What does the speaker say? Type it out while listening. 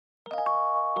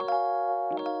Welcome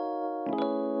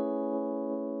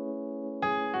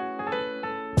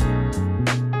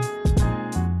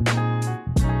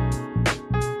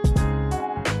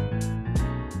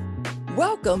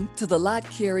to the Lott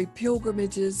Carey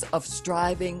Pilgrimages of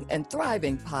Striving and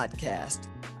Thriving podcast.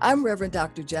 I'm Reverend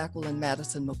Dr. Jacqueline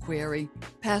Madison McQuarrie,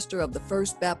 pastor of the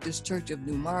First Baptist Church of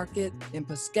New Market in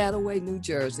Piscataway, New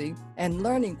Jersey, and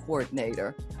learning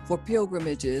coordinator for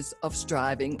Pilgrimages of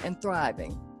Striving and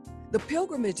Thriving. The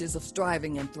Pilgrimages of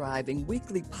Striving and Thriving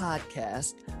weekly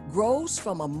podcast grows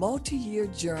from a multi-year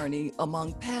journey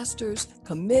among pastors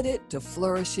committed to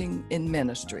flourishing in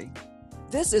ministry.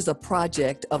 This is a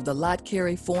project of the Lott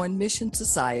Carey Foreign Mission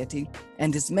Society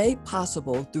and is made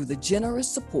possible through the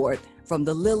generous support from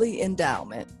the Lilly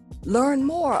Endowment. Learn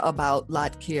more about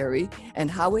Lott Carey and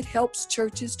how it helps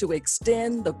churches to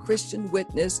extend the Christian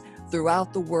witness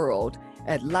throughout the world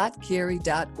at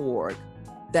lottcarey.org.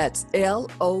 That's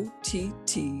LOTTCAREY.org.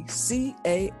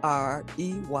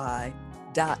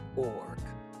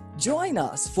 Join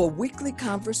us for weekly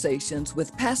conversations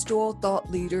with pastoral thought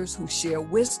leaders who share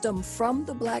wisdom from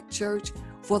the Black church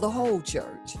for the whole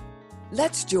church.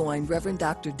 Let's join Reverend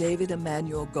Dr. David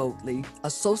Emmanuel Goatley,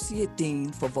 Associate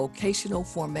Dean for Vocational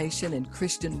Formation and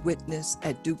Christian Witness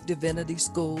at Duke Divinity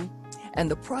School, and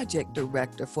the Project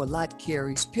Director for Lott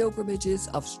Carey's Pilgrimages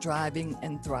of Striving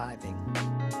and Thriving.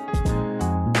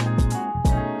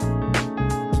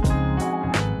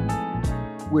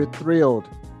 We're thrilled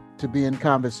to be in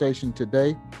conversation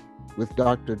today with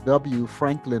Dr. W.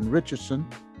 Franklin Richardson,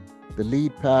 the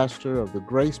lead pastor of the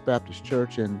Grace Baptist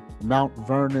Church in Mount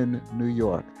Vernon, New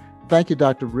York. Thank you,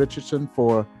 Dr. Richardson,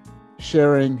 for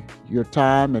sharing your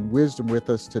time and wisdom with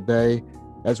us today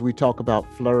as we talk about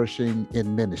flourishing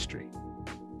in ministry.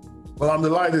 Well, I'm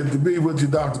delighted to be with you,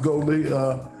 Dr. Goatley.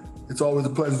 It's always a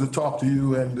pleasure to talk to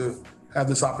you and to have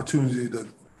this opportunity to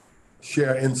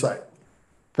share insight.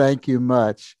 Thank you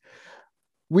much.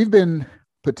 We've been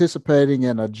participating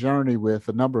in a journey with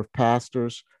a number of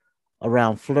pastors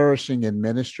around flourishing in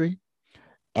ministry,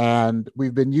 and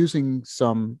we've been using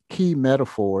some key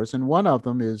metaphors, and one of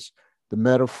them is the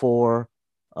metaphor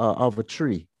of a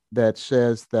tree that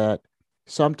says that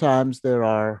sometimes there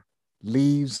are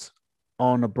leaves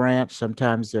on a branch,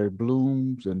 sometimes there are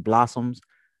blooms and blossoms,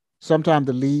 sometimes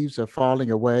the leaves are falling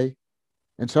away,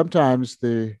 and sometimes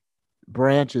the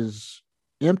branch is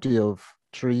empty of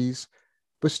trees,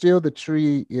 but still the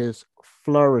tree is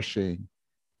flourishing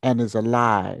and is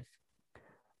alive.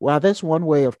 Well, that's one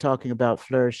way of talking about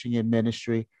flourishing in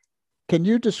ministry. Can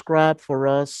you describe for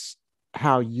us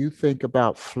how you think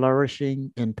about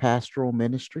flourishing in pastoral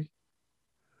ministry?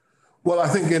 Well, I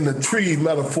think in the tree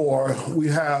metaphor, we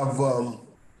have a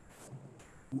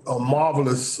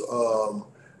marvelous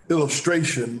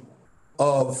illustration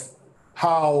of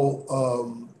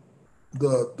how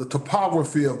the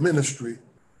topography of ministry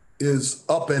is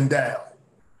up and down.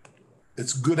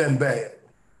 It's good and bad.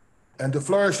 And to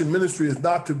flourish in ministry is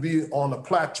not to be on a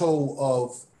plateau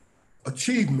of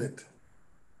achievement,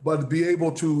 but to be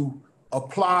able to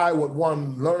apply what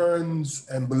one learns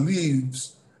and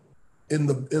believes in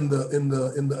the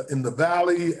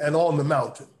valley and on the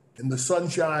mountain, in the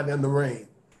sunshine and the rain.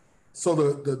 So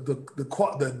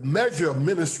the measure of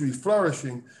ministry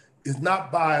flourishing is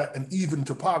not by an even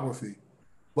topography,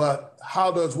 but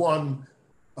how does one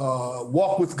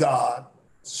walk with God,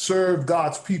 serve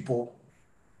God's people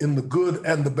in the good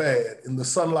and the bad, in the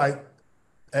sunlight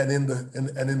and in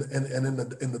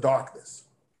the darkness.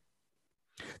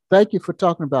 Thank you for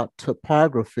talking about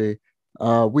topography.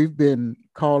 We've been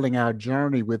calling our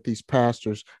journey with these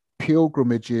pastors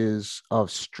pilgrimages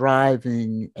of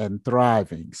striving and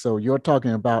thriving. So you're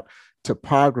talking about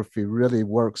topography really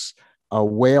works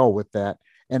well with that.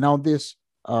 And on this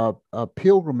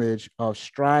pilgrimage of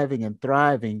striving and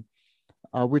thriving,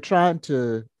 we're trying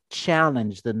to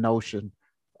challenge the notion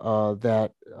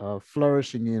that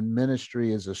flourishing in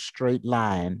ministry is a straight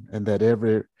line and that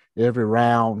every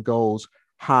round goes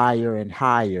higher and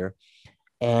higher.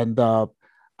 And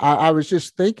I was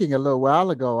just thinking a little while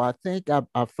ago, I think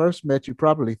I first met you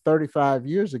probably 35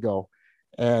 years ago,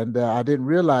 and I didn't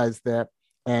realize that.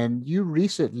 And you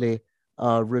recently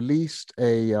released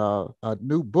a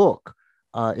new book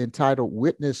entitled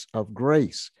Witness of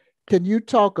Grace. Can you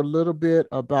talk a little bit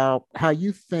about how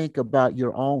you think about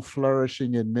your own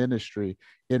flourishing in ministry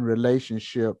in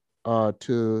relationship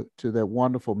to that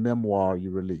wonderful memoir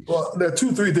you released? Well, there are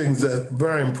three things that are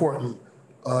very important.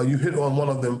 You hit on one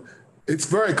of them. It's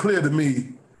very clear to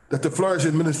me that the flourish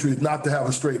in ministry is not to have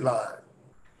a straight line,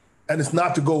 and it's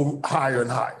not to go higher and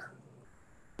higher.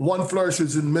 One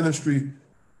flourishes in ministry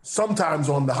sometimes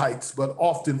on the heights, but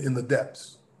often in the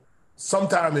depths.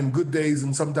 sometime in good days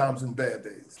and sometimes in bad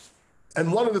days.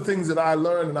 And one of the things that I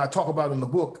learned and I talk about in the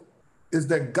book is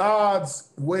that God's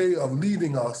way of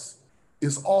leading us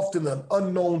is often an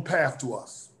unknown path to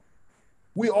us.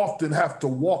 We often have to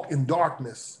walk in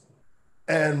darkness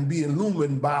and be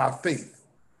illumined by our faith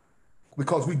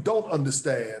because we don't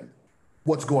understand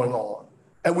what's going on.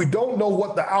 And we don't know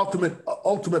what the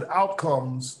ultimate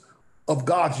outcomes of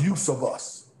God's use of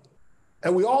us.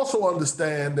 And we also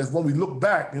understand that when we look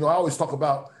back, I always talk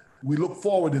about we look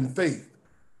forward in faith,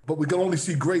 but we can only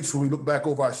see grace when we look back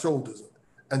over our shoulders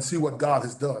and see what God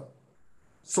has done.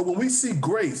 So when we see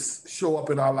grace show up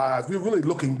in our lives, we're really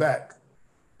looking back,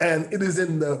 and it is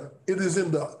in the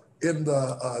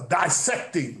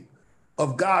dissecting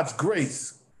of God's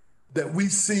grace that we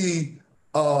see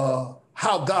how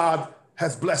God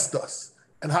has blessed us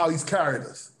and how he's carried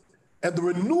us. And the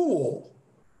renewal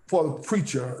for the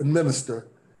preacher and minister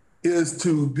is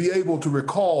to be able to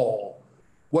recall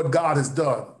what God has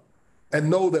done and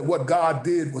know that what God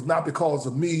did was not because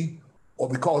of me or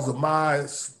because of my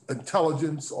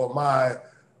intelligence or my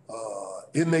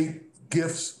innate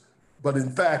gifts, but in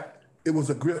fact, it was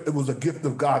a gift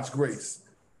of God's grace.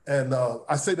 And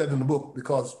I say that in the book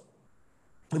because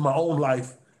in my own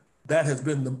life, that has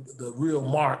been the real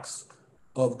marks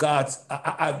of God's.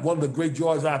 One of the great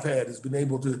joys I've had has been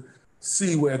able to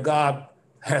see where God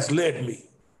has led me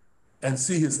and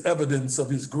see his evidence of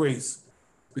his grace.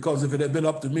 Because if it had been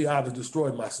up to me, I'd have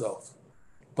destroyed myself.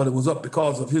 But it was up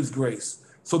because of his grace.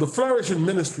 So the flourish in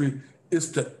ministry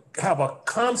is to have a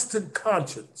constant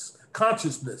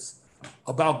consciousness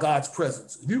about God's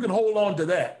presence. If you can hold on to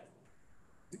that,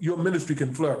 your ministry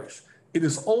can flourish. It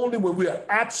is only when we are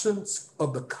absent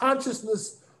of the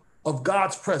consciousness of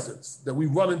God's presence that we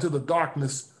run into the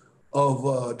darkness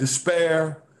of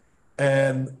despair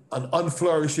and an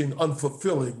unflourishing,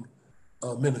 unfulfilling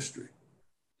ministry.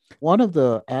 One of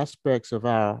the aspects of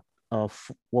our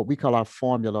what we call our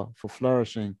formula for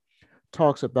flourishing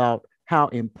talks about how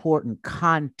important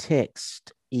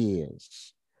context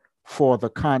is for the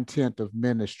content of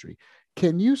ministry.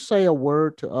 Can you say a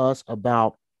word to us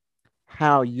about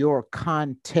how your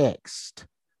context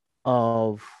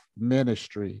of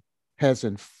ministry has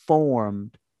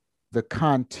informed the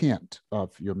content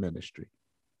of your ministry?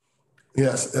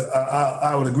 Yes,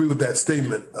 I would agree with that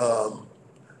statement,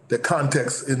 that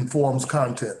context informs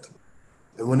content.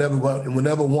 And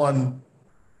whenever one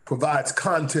provides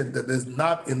content that is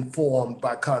not informed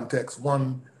by context,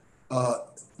 one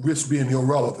risks being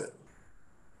irrelevant.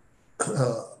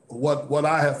 What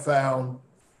I have found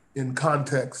in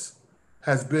context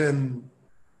has been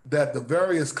that the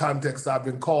various contexts I've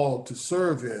been called to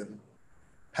serve in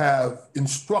have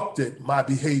instructed my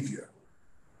behavior.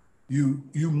 You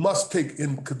must take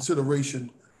in consideration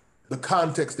the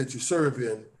context that you serve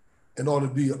in order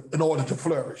to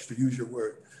flourish, to use your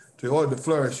word. In order to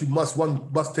flourish, one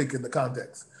must take in the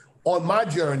context. On my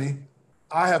journey,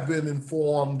 I have been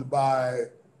informed by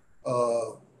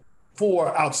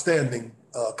 4 outstanding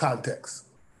contexts.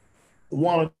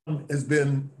 One has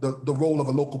been the role of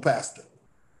a local pastor.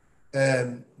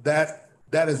 And that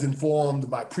has informed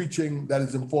my preaching, that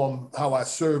has informed how I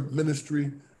serve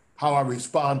ministry, how I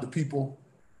respond to people.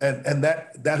 And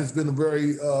that has been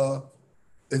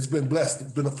it's been blessed.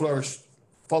 It's been a flourished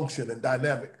function and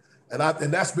dynamic. And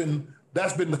that's been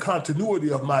the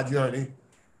continuity of my journey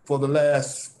for the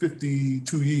last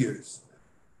 52 years.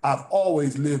 I've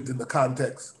always lived in the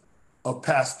context of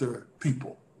pastor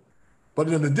people. But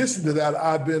in addition to that,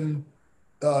 I've been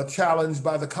challenged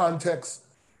by the context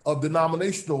of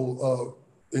denominational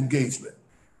engagement.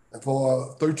 And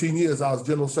for 13 years, I was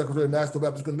General Secretary of the National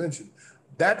Baptist Convention.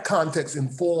 That context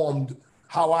informed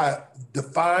how I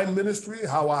defined ministry,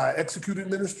 how I executed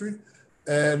ministry,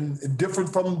 and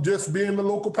different from just being the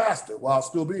local pastor while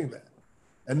still being that.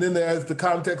 And then there's the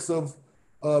context of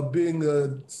being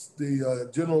the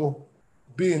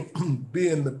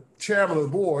chairman of the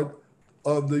board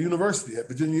of the university at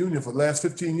Virginia Union for the last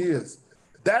 15 years.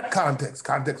 That context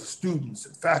of students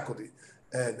and faculty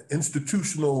and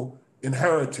institutional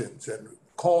inheritance and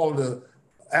call to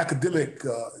academic,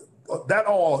 that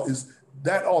all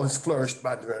is flourished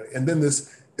by the journey. And then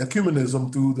this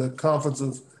ecumenism through the Conference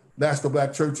of National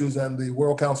Black Churches and the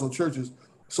World Council of Churches.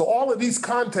 So all of these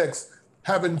contexts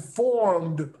have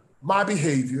informed my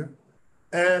behavior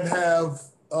and have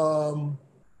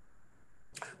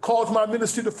caused my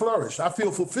ministry to flourish. I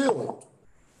feel fulfilled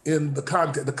in the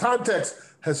context. The context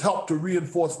has helped to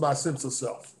reinforce my sense of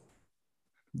self.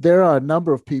 There are a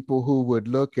number of people who would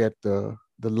look at the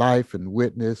life and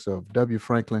witness of W.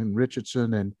 Franklin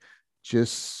Richardson and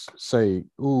just say,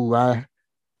 ooh,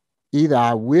 Either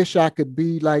I wish I could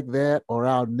be like that or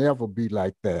I'll never be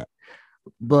like that.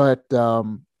 But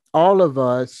all of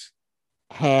us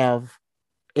have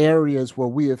areas where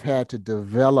we have had to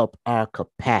develop our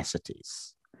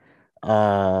capacities.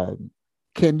 Uh,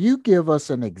 can you give us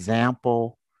an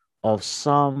example of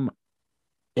some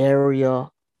area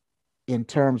in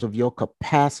terms of your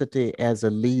capacity as a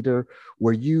leader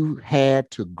where you had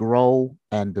to grow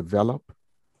and develop?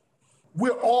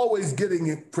 We're always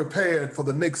getting prepared for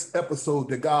the next episode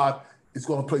that God is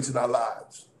going to place in our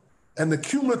lives. And the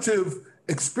cumulative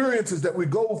experiences that we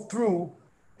go through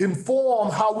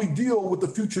inform how we deal with the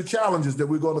future challenges that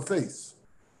we're going to face.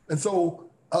 And so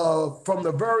from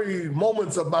the very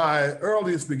moments of my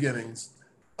earliest beginnings,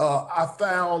 I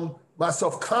found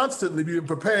myself constantly being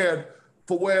prepared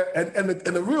for where, and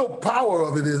the real power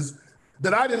of it is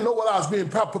that I didn't know what I was being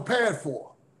prepared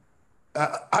for.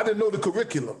 I didn't know the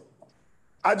curriculum.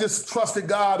 I just trusted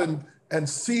God and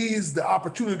seized the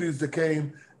opportunities that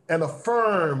came and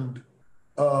affirmed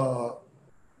the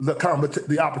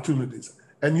opportunities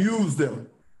and used them.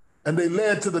 And they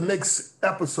led to the next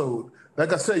episode.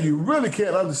 Like I say, you really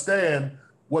can't understand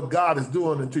what God is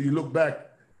doing until you look back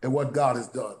at what God has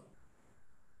done.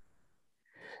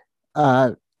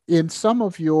 In some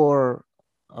of your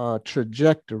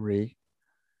trajectory,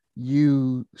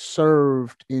 you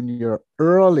served in your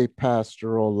early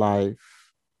pastoral life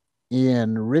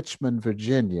in Richmond,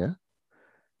 Virginia,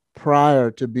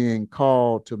 prior to being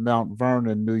called to Mount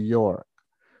Vernon, New York,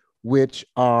 which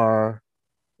are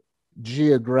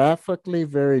geographically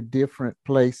very different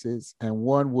places, and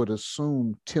one would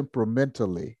assume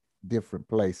temperamentally different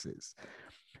places.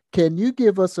 Can you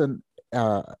give us a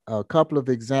couple of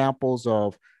examples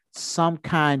of some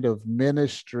kind of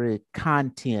ministry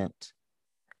content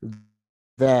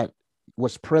that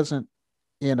was present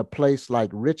in a place like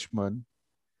Richmond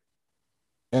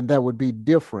and that would be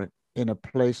different in a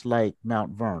place like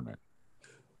Mount Vernon?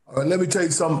 All right, let me tell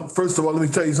you something. First of all, let me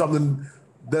tell you something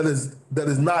that is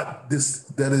not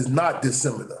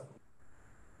dissimilar.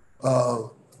 The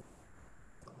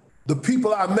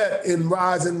people I met in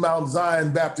Rising Mount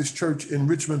Zion Baptist Church in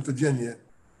Richmond, Virginia,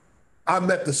 I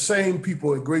met the same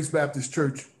people at Grace Baptist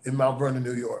Church in Mount Vernon,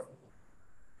 New York.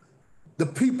 The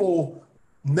people,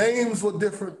 names were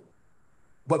different,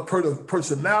 but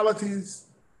personalities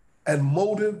and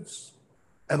motives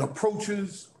and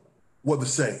approaches were the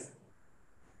same.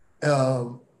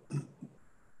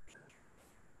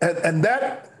 And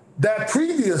that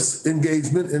previous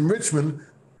engagement in Richmond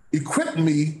equipped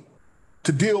me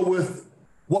to deal with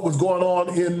what was going on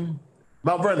in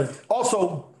Mount Vernon.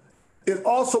 It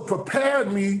also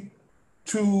prepared me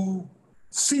to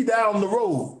see down the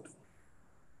road.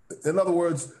 In other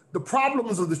words, the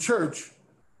problems of the church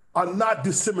are not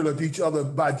dissimilar to each other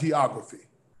by geography.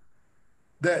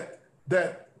 That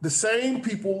the same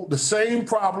people, the same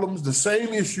problems, the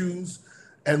same issues,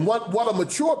 and what a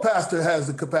mature pastor has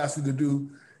the capacity to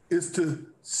do is to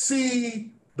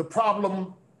see the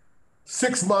problem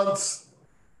 6 months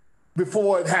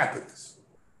before it happens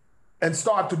and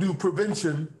start to do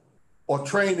prevention or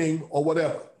training or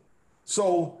whatever.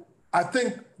 So I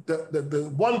think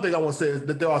the one thing I want to say is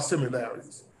that there are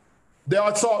similarities. There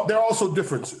are also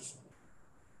differences.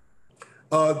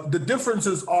 The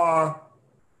differences are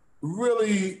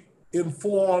really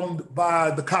informed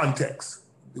by the context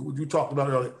that you talked about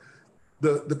earlier.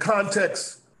 The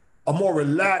context, a more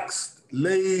relaxed,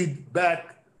 laid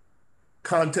back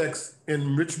context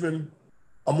in Richmond,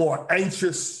 a more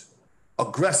anxious,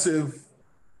 aggressive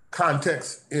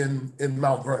context in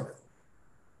Mount Vernon.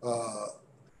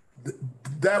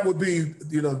 That would be,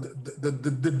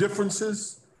 the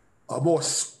differences, a more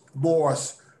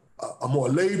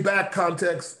laid back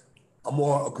context, a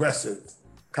more aggressive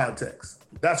context.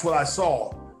 That's what I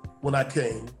saw when I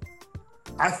came.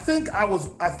 I think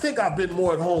I've been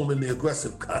more at home in the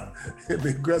aggressive.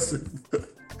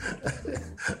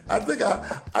 I think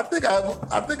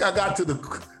I got to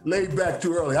the laid back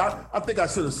too early. I think I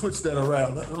should have switched that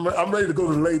around. I'm ready to go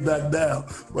to the laid back now.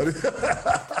 But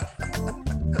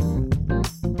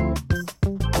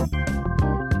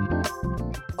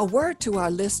a word to our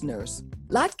listeners.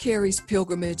 Lott Carey's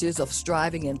Pilgrimages of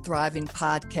Striving and Thriving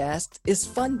podcast is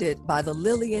funded by the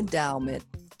Lilly Endowment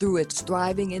through its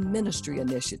Thriving in Ministry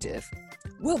initiative.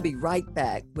 We'll be right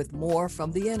back with more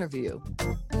from the interview.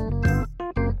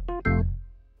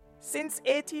 Since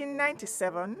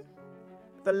 1897,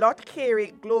 the Lott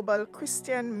Carey Global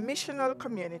Christian Missional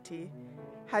Community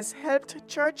has helped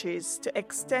churches to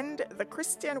extend the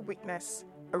Christian witness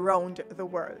around the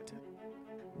world.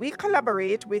 We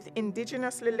collaborate with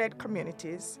indigenously led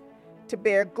communities to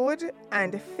bear good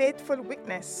and faithful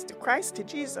witness to Christ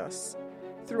Jesus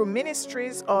through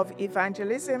ministries of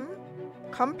evangelism,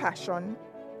 compassion,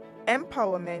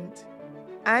 empowerment,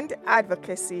 and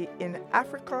advocacy in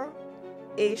Africa,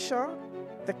 Asia,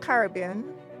 the Caribbean,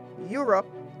 Europe,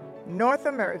 North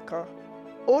America,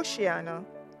 Oceania,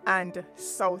 and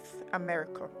South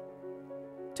America.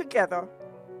 Together,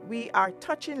 we are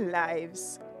touching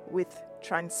lives with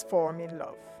transforming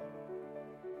love.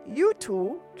 You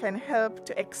too can help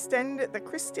to extend the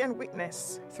Christian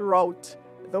witness throughout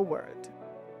the world.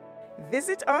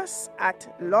 Visit us at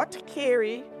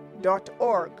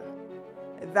lotcarey.org.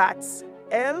 That's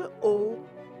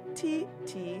LOTTCAREY.org.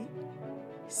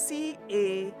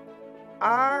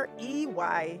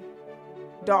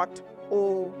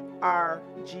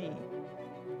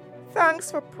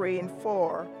 Thanks for praying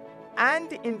for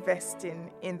and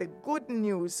investing in the good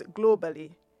news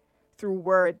globally through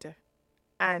word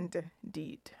and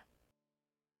deed.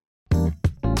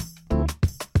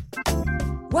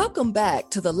 Welcome back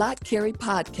to the Lot Carey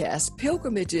Podcast,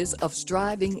 Pilgrimages of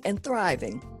Striving and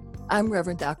Thriving. I'm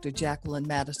Reverend Dr. Jacqueline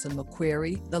Madison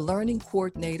McQuarrie, the Learning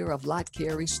Coordinator of Lot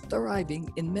Carey's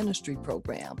Thriving in Ministry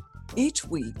program. Each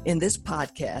week in this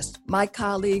podcast, my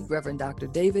colleague, Reverend Dr.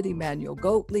 David Emmanuel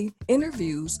Goatley,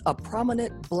 interviews a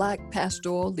prominent Black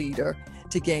pastoral leader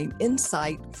to gain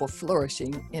insight for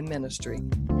flourishing in ministry.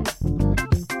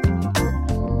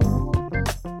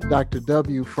 Dr.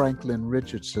 W. Franklin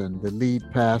Richardson, the lead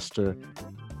pastor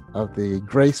of the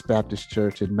Grace Baptist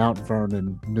Church in Mount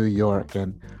Vernon, New York,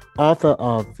 and author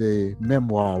of the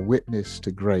memoir, Witness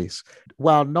to Grace.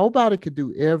 While nobody could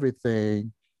do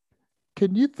everything,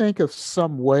 can you think of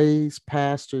some ways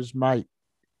pastors might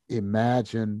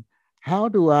imagine, how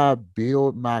do I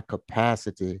build my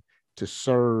capacity to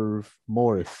serve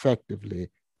more effectively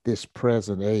this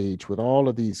present age with all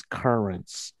of these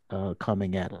currents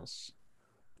coming at us?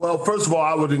 Well, first of all,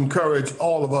 I would encourage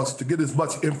all of us to get as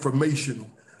much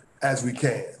information as we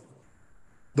can.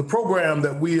 The program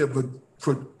that we have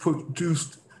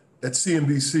produced at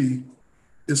CNBC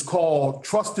is called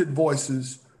Trusted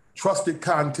Voices, Trusted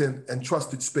Content, and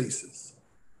Trusted Spaces.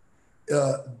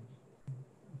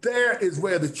 There is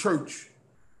where the church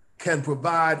can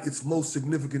provide its most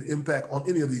significant impact on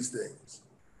any of these things.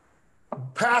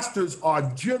 Pastors are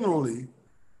generally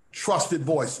trusted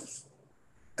voices.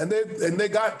 And they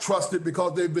got trusted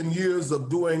because they've been years of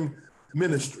doing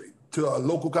ministry to a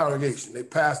local congregation. They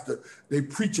pastor, they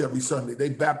preach every Sunday, they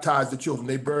baptize the children,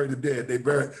 they bury the dead, they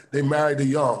marry the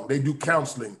young, they do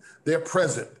counseling, they're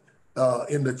present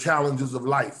in the challenges of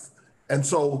life. And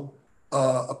so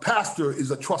a pastor is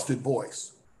a trusted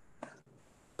voice.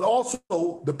 But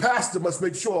also the pastor must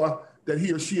make sure that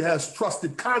he or she has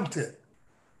trusted content.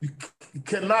 You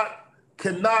cannot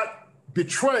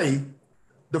betray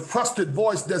the trusted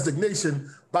voice designation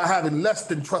by having less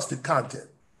than trusted content.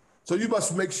 So you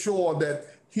must make sure that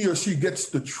he or she gets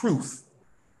the truth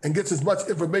and gets as much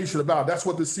information about. That's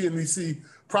what the CNBC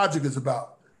project is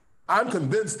about. I'm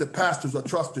convinced that pastors are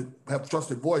have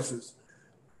trusted voices.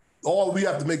 All we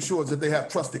have to make sure is that they have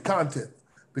trusted content,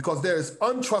 because there is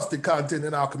untrusted content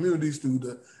in our communities through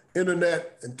the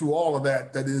internet and through all of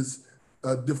that is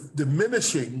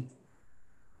diminishing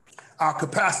our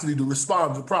capacity to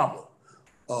respond to the problem.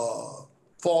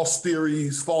 False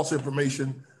theories, false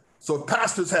information. So if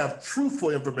pastors have truthful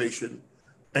information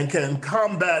and can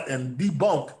combat and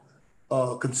debunk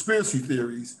conspiracy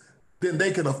theories, then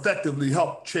they can effectively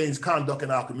help change conduct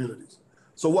in our communities.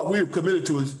 So what we're committed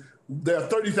to is, there are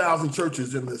 30,000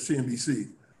 churches in the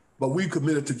CNBC, but we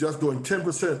committed to just doing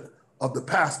 10% of the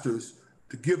pastors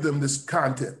to give them this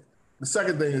content.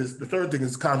 The third thing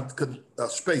is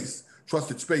space,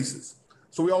 trusted spaces.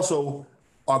 So we also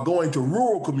are going to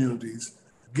rural communities,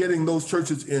 getting those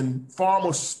churches in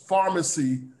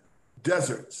pharmacy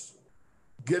deserts,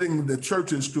 getting the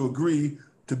churches to agree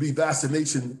to be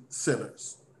vaccination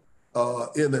centers.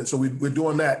 So we're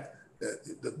doing that.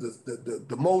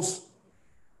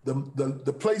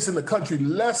 The place in the country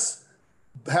less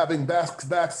having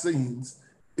vaccines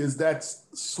is that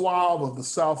swath of the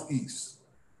Southeast,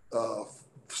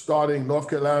 starting North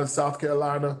Carolina, South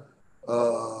Carolina,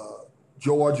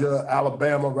 Georgia,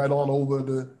 Alabama, right on over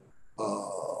to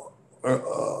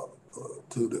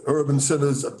the urban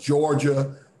centers of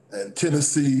Georgia and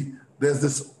Tennessee. There's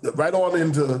this right on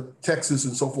into Texas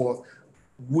and so forth,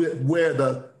 where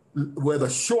the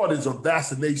shortage of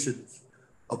vaccines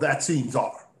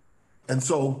are. And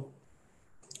so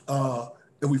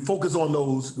if we focus on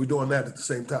those, we're doing that at the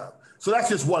same time. So that's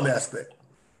just one aspect.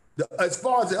 As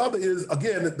far as the other is,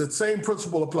 again, the same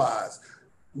principle applies.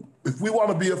 If we want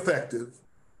to be effective,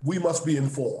 we must be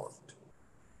informed.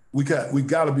 We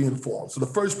got to be informed. So the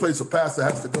first place a pastor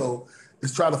has to go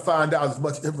is try to find out as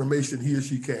much information he or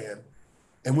she can.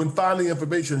 And when finding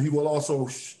information, he will also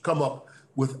come up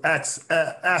with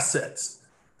assets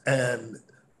and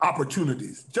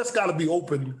opportunities. Just got to be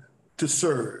open to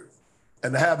serve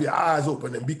and to have your eyes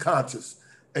open and be conscious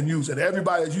and use. And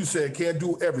everybody, as you said, can't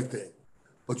do everything,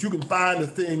 but you can find a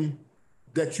thing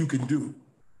that you can do.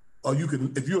 Or you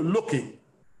can, if you're looking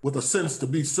with a sense to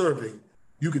be serving,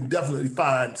 you can definitely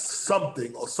find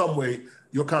something or some way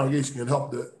your congregation can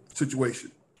help the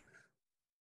situation.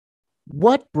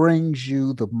 What brings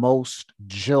you the most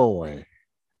joy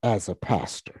as a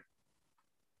pastor?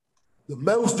 The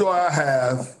most joy I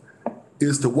have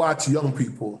is to watch young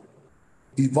people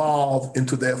evolve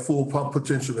into their full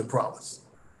potential and promise.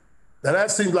 Now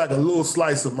that seems like a little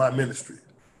slice of my ministry,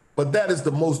 but that is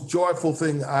the most joyful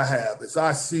thing I have, is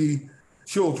I see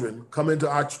children come into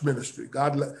our ministry.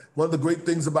 One of the great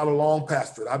things about a long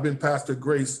pastorate, I've been pastor at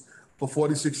Grace for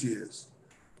 46 years.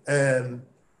 And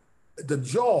the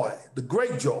joy, the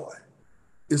great joy,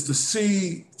 is to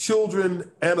see children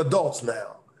and adults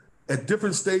now at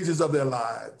different stages of their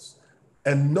lives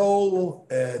and know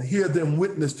and hear them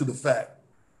witness to the fact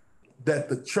that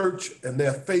the church and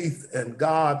their faith and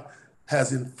God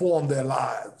has informed their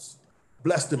lives,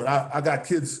 blessed them. And I got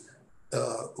kids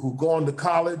who've gone to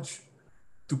college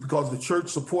because the church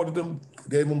supported them,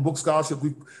 gave them book scholarships.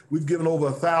 We've given over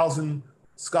 1,000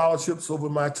 scholarships over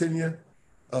my tenure,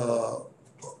 well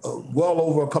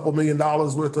over a couple $1 million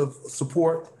worth of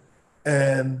support.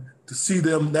 And to see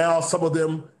them now, some of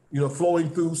them, flowing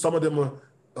through, some of them are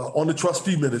on the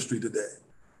trustee ministry today.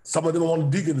 Some of them are on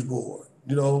the deacons board,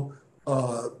 and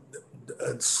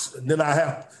then I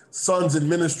have sons in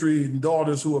ministry and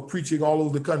daughters who are preaching all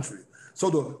over the country.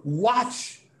 So to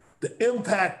watch the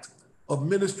impact of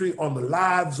ministry on the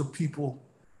lives of people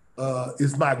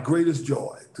is my greatest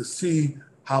joy, to see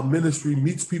how ministry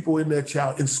meets people in their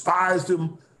challenge, inspires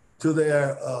them to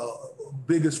their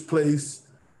biggest place.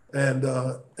 And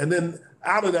then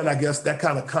out of that, I guess, that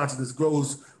kind of consciousness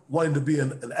grows wanting to be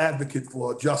an advocate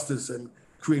for justice and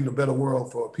creating a better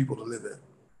world for people to live in.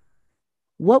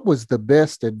 What was the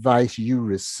best advice you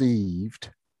received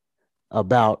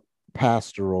about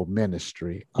pastoral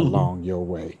ministry along your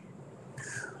way?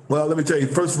 Well, let me tell you,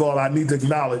 first of all, I need to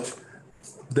acknowledge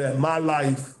that my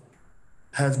life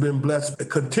has been blessed a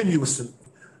continuous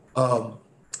of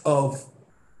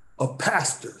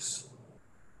pastors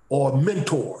or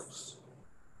mentors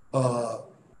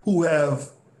who have,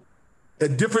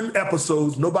 at different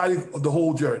episodes, nobody of the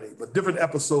whole journey, but different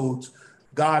episodes,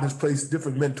 God has placed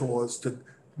different mentors to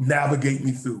navigate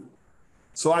me through.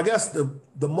 So I guess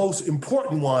the most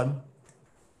important one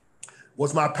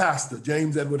was my pastor,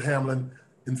 James Edward Hamlin,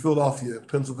 in Philadelphia,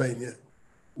 Pennsylvania,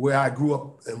 where I grew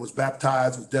up and was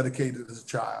baptized, was dedicated as a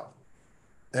child.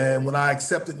 And when I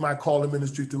accepted my call to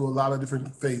ministry through a lot of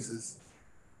different phases,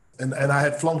 and I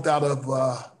had flunked out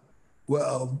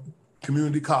of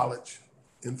community college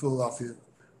in Philadelphia,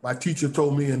 my teacher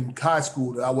told me in high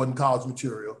school that I wasn't college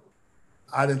material.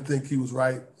 I didn't think he was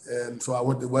right. And so I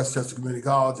went to Westchester Community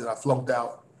College and I flunked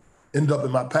out, ended up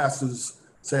in my pastor's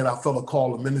saying I felt a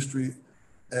call to ministry.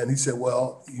 And he said,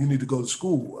 well, you need to go to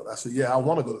school. And I said, yeah, I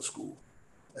want to go to school.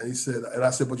 And he said, and I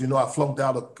said, but I flunked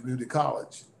out of community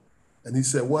college. And he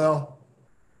said, well,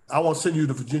 I want to send you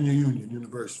to Virginia Union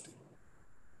University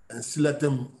and let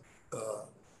them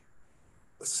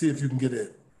see if you can get in.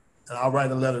 And I'll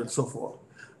write a letter and so forth.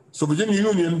 So Virginia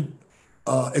Union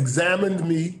examined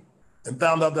me and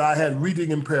found out that I had reading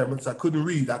impairments. I couldn't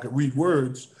read. I could read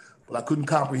words, but I couldn't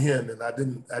comprehend, and I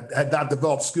had not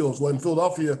developed skills. Well, in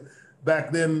Philadelphia,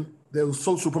 back then, there was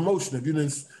social promotion.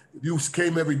 If you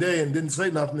came every day and didn't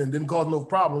say nothing and didn't cause no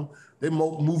problem, they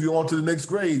move you on to the next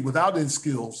grade without any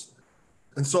skills.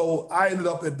 And so I ended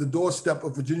up at the doorstep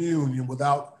of Virginia Union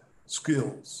without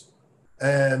skills.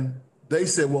 And they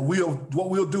said, well, what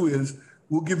we'll do is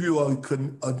we'll give you a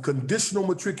conditional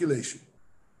matriculation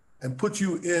and put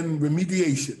you in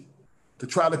remediation to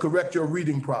try to correct your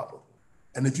reading problem.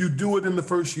 And if you do it in the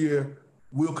first year,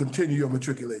 we'll continue your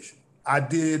matriculation. I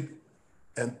did,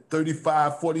 and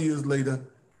 35, 40 years later,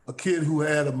 a kid who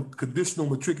had a conditional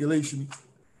matriculation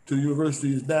to the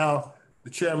university is now the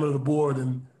chairman of the board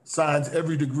and signs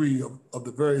every degree of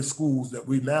the various schools that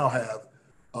we now have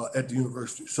at the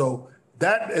university. So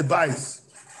that advice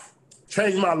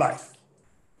changed my life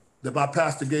that my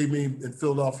pastor gave me in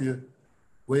Philadelphia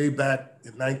way back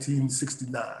in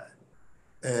 1969.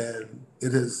 And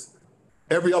it is,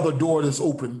 every other door that's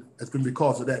open has been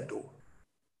because of that door.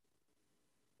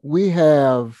 We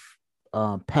have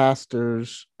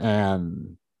pastors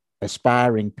and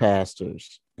aspiring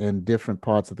pastors in different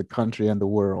parts of the country and the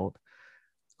world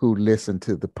who listen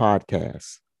to the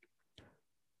podcast.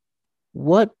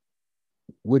 what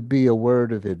would be a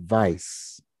word of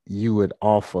advice you would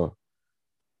offer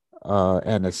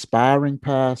an aspiring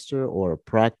pastor or a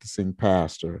practicing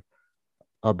pastor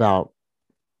about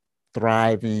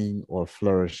thriving or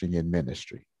flourishing in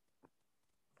ministry?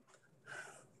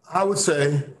 I would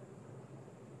say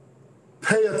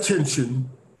pay attention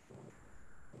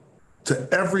to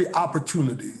every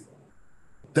opportunity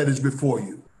that is before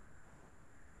you.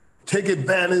 Take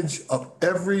advantage of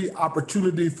every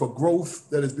opportunity for growth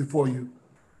that is before you,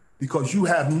 because you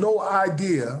have no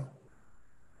idea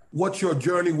what your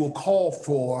journey will call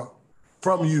for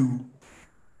from you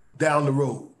down the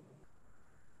road.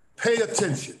 Pay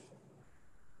attention.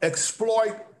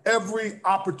 Exploit every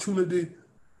opportunity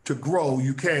to grow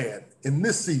you can in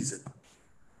this season,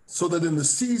 so that in the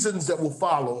seasons that will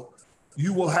follow,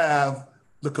 you will have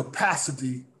the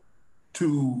capacity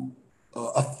to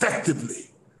effectively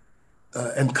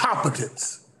and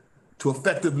competence to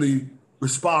effectively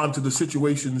respond to the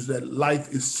situations that life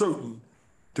is certain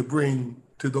to bring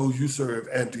to those you serve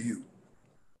and to you.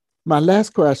 My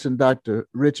last question, Dr.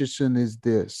 Richardson, is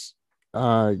this.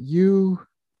 You,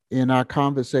 in our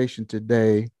conversation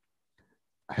today,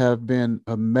 have been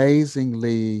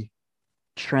amazingly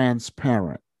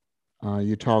transparent.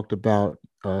 You talked about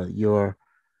your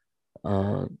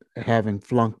having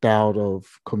flunked out of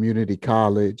community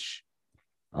college,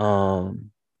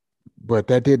 but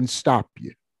that didn't stop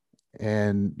you.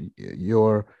 And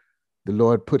the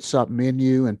Lord put something in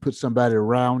you and put somebody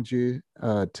around you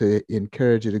to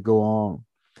encourage you to go on.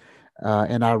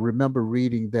 And I remember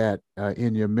reading that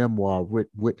in your memoir,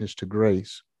 Witness to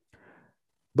Grace.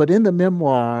 But in the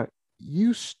memoir,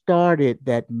 you started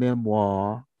that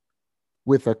memoir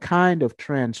with a kind of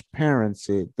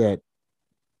transparency that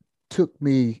took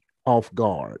me off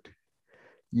guard.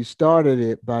 You started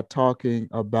it by talking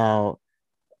about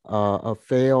a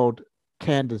failed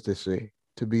candidacy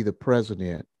to be the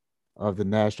president of the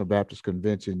National Baptist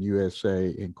Convention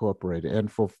USA Incorporated. And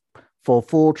for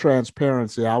full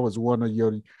transparency, I was one of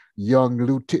your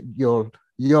young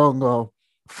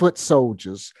foot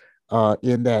soldiers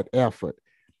in that effort.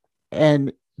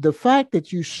 And the fact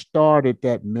that you started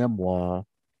that memoir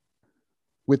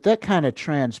with that kind of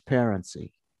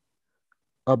transparency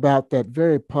about that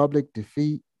very public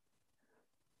defeat,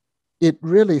 it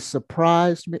really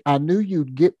surprised me. I knew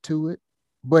you'd get to it,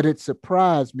 but it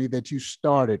surprised me that you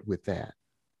started with that.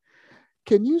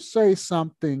 Can you say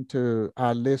something to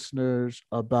our listeners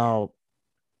about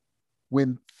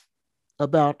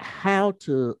how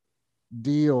to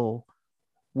deal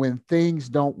when things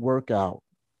don't work out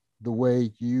the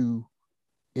way you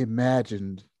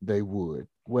imagined they would,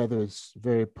 whether it's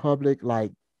very public,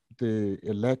 like the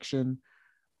election,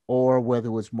 or whether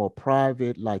it was more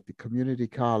private, like the community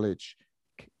college?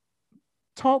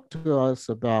 Talk to us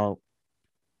about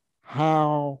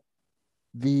how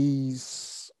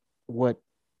these, what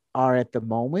are at the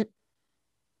moment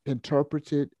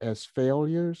interpreted as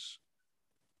failures,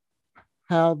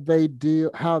 how they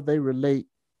relate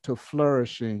to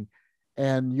flourishing,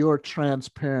 and your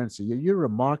transparency. You're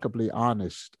remarkably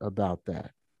honest about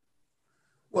that.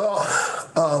 Well,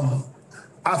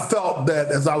 I felt that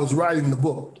as I was writing the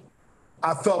book,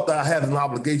 I felt that I had an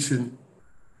obligation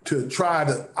to try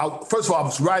to, first of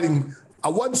all, I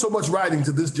wasn't so much writing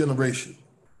to this generation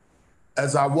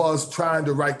as I was trying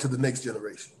to write to the next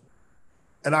generation.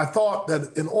 And I thought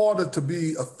that in order to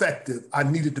be effective, I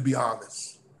needed to be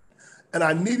honest. And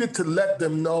I needed to let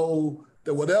them know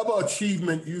that whatever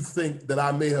achievement you think that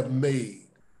I may have made,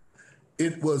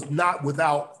 it was not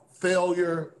without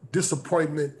failure,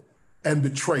 disappointment, and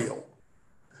betrayal.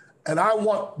 And I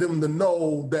want them to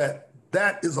know that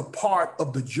that is a part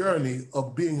of the journey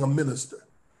of being a minister.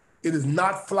 It is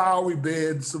not flowery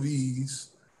beds of ease.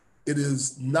 It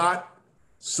is not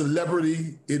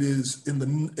celebrity. It is in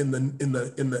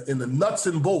the nuts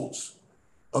and bolts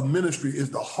of ministry is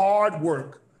the hard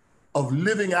work of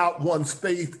living out one's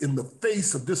faith in the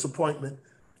face of disappointment,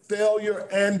 failure,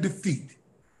 and defeat.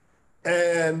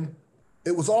 And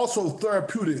it was also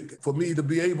therapeutic for me to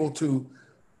be able to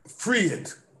free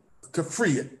it,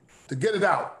 to get it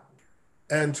out,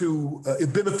 and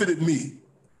it benefited me.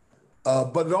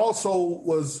 But it also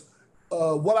was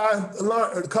what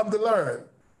I come to learn.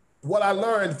 What I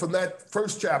learned from that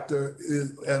first chapter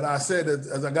is, and I said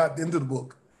as I got into the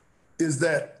book, is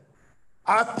that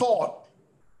I thought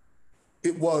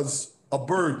it was a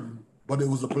burden, but it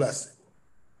was a blessing.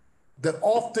 That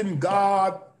often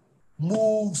God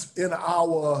moves in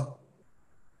our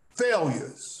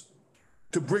failures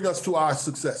to bring us to our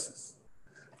successes.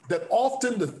 That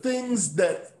often the things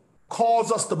that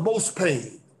cause us the most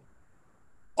pain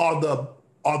are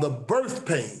the birth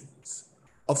pains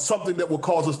of something that will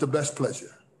cause us the best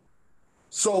pleasure.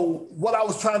 So what I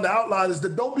was trying to outline is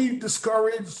that don't be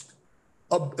discouraged.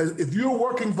 If you're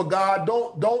working for God,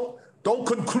 don't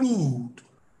conclude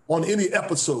on any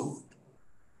episode,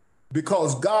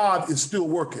 because God is still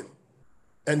working,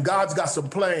 and God's got some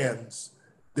plans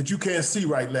that you can't see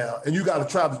right now, and you got to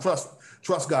try to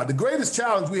trust God. The greatest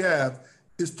challenge we have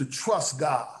is to trust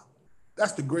God.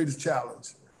 That's the greatest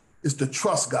challenge, is to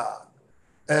trust God.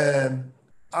 And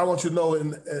I want you to know,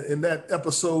 in that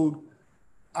episode,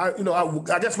 I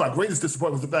guess my greatest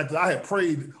disappointment was the fact that I had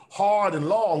prayed hard and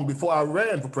long before I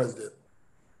ran for president,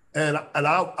 and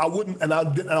I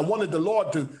wanted the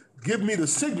Lord to give me the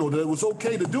signal that it was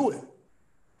okay to do it.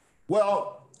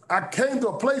 Well, I came to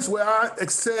a place where I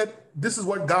said, this is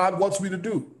what God wants me to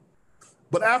do.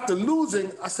 But after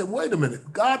losing, I said, wait a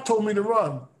minute, God told me to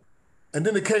run. And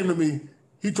then it came to me,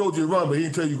 he told you to run, but he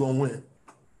didn't tell you you're going to win.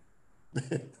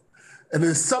 And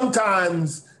then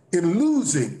sometimes in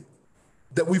losing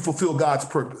that we fulfill God's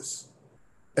purpose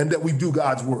and that we do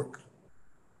God's work.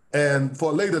 And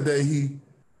for a later day, he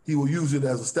will use it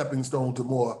as a stepping stone to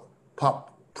more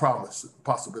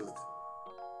possibility.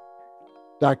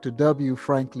 Dr. W.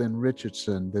 Franklin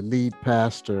Richardson, the lead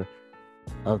pastor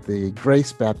of the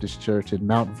Grace Baptist Church in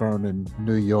Mount Vernon,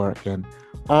 New York, and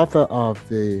author of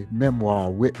the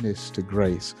memoir, Witness to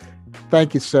Grace.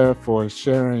 Thank you, sir, for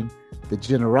sharing the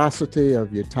generosity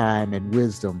of your time and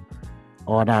wisdom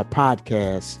on our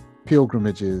podcast,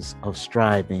 Pilgrimages of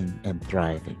Striving and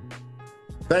Thriving.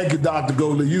 Thank you, Dr.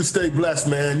 Goldie. You stay blessed,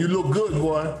 man. You look good,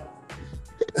 boy.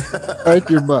 Thank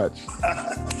you much.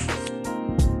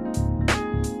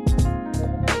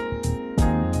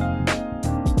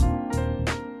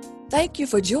 Thank you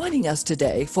for joining us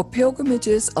today for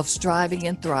Pilgrimages of Striving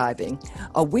and Thriving,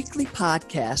 a weekly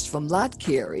podcast from Lott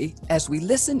Carey as we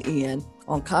listen in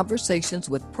on conversations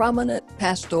with prominent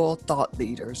pastoral thought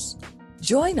leaders.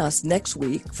 Join us next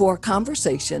week for a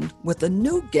conversation with a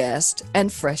new guest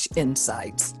and fresh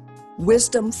insights.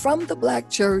 Wisdom from the Black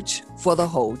Church for the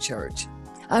whole church.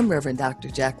 I'm Reverend Dr.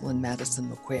 Jacqueline Madison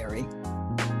McQuarrie.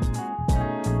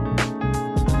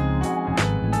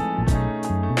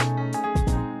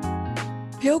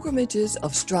 Pilgrimages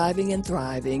of Striving and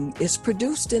Thriving is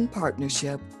produced in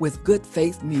partnership with Good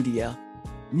Faith Media.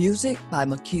 Music by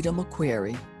Makita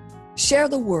McQuarrie. Share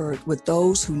the word with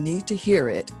those who need to hear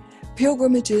it.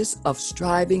 Pilgrimages of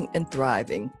Striving and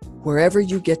Thriving, wherever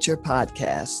you get your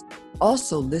podcasts.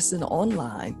 Also listen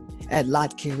online at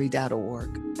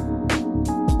lottcarey.org.